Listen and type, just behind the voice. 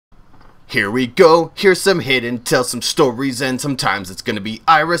Here we go, here's some hidden, tell some stories, and sometimes it's gonna be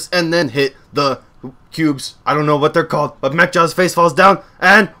Iris, and then hit the cubes. I don't know what they're called, but mEcHjaW's face falls down,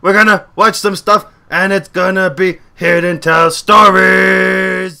 and we're gonna watch some stuff, and it's gonna be hidden tell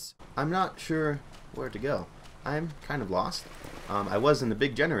stories! I'm not sure where to go. I'm kind of lost. I was in the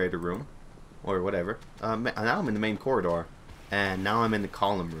big generator room, or whatever. Now I'm in the main corridor, and now I'm in the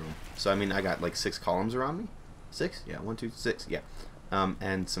column room. So I mean, I got like 6 columns around me. 6? Yeah, 1, 2, 6, yeah.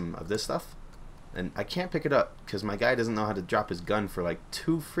 And some of this stuff, and I can't pick it up because my guy doesn't know how to drop his gun for like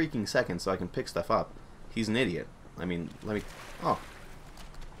 2 freaking seconds so I can pick stuff up. He's an idiot. I mean, let me... Oh.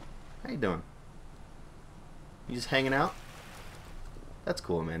 How you doing? You just hanging out? That's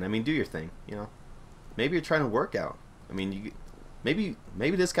cool, man. I mean, do your thing, you know? Maybe you're trying to work out. I mean, you... Maybe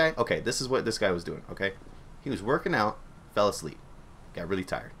this guy... Okay, this is what this guy was doing, okay? He was working out, fell asleep, got really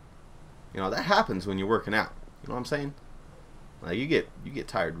tired. You know, that happens when you're working out. You know what I'm saying? Like, you get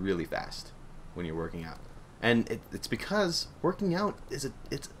tired really fast when you're working out, and it's because working out is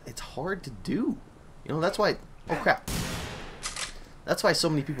it's hard to do. You know, that's why. Oh crap! That's why so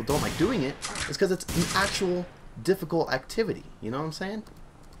many people don't like doing it. It's because it's an actual difficult activity. You know what I'm saying?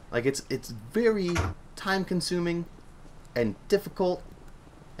 Like it's very time consuming and difficult,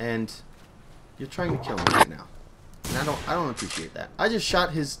 and you're trying to kill me right now, and I don't appreciate that. I just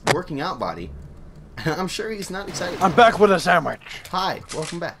shot his working out body. I'm sure he's not excited. I'm back with a sandwich. Hi,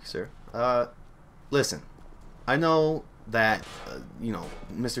 welcome back, sir. Listen, I know that, you know,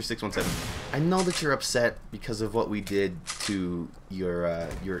 Mr. 617, I know that you're upset because of what we did to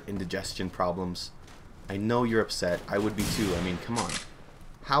your indigestion problems. I know you're upset. I would be too. I mean, come on.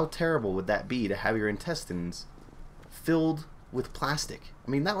 How terrible would that be to have your intestines filled with plastic?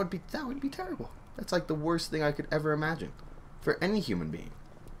 I mean, that would be terrible. That's like the worst thing I could ever imagine for any human being.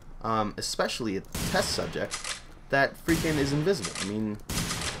 Especially a test subject that freaking is invisible. I mean,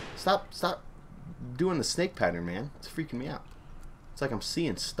 stop doing the snake pattern, man. It's freaking me out. It's like I'm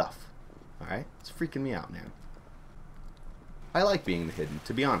seeing stuff. Alright? It's freaking me out, man. I like being the hidden,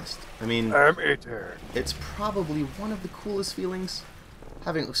 to be honest. I mean, it's probably one of the coolest feelings,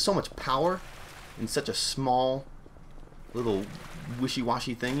 having so much power in such a small, little,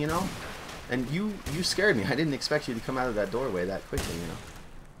 wishy-washy thing, you know? And you scared me. I didn't expect you to come out of that doorway that quickly, you know?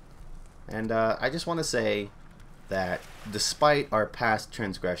 And I just want to say that despite our past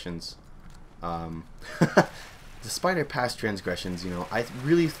transgressions, you know, I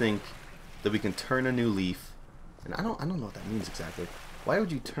really think that we can turn a new leaf. And I don't know what that means exactly. Why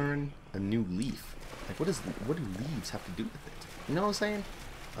would you turn a new leaf? Like, what do leaves have to do with it? You know what I'm saying?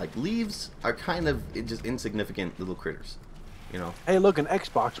 Like, leaves are kind of just insignificant little critters. You know. Hey, look, an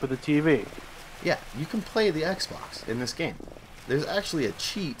Xbox with a TV. Yeah, you can play the Xbox in this game. There's actually a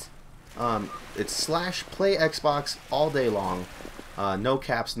cheat. It's /play Xbox all day long, no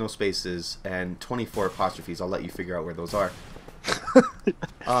caps, no spaces, and 24 apostrophes. I'll let you figure out where those are.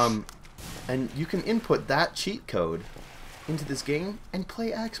 And you can input that cheat code into this game and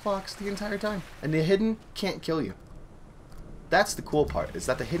play Xbox the entire time, and the hidden can't kill you. That's the cool part, is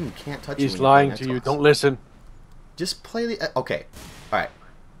that the hidden can't touch you. He's lying to you. Don't listen. Just play the... Okay. Alright.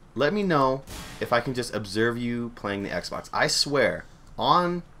 Let me know if I can just observe you playing the Xbox. I swear,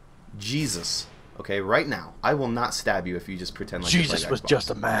 on Jesus, okay, right now, I will not stab you if you just pretend like Jesus you're playing was Xbox. just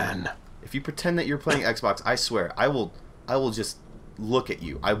a man. If you pretend that you're playing Xbox, I swear, I will just look at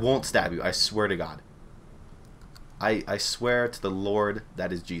you. I won't stab you. I swear to God. I swear to the Lord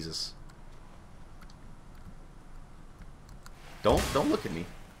that is Jesus. Don't look at me.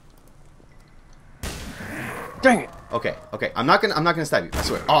 Dang it. Okay. I'm not gonna stab you. I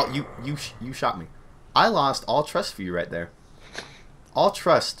swear. Oh, you shot me. I lost all trust for you right there. All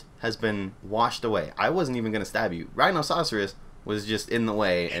trust has been washed away. I wasn't even gonna stab you. Rhinoceros was just in the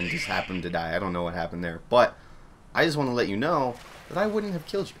way and just happened to die. I don't know what happened there, but I just want to let you know that I wouldn't have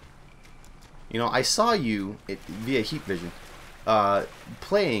killed you. You know, I saw you via heat vision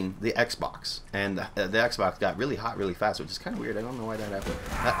playing the Xbox, and the Xbox got really hot really fast, which is kind of weird. I don't know why that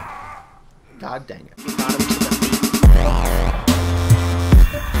happened. God dang it.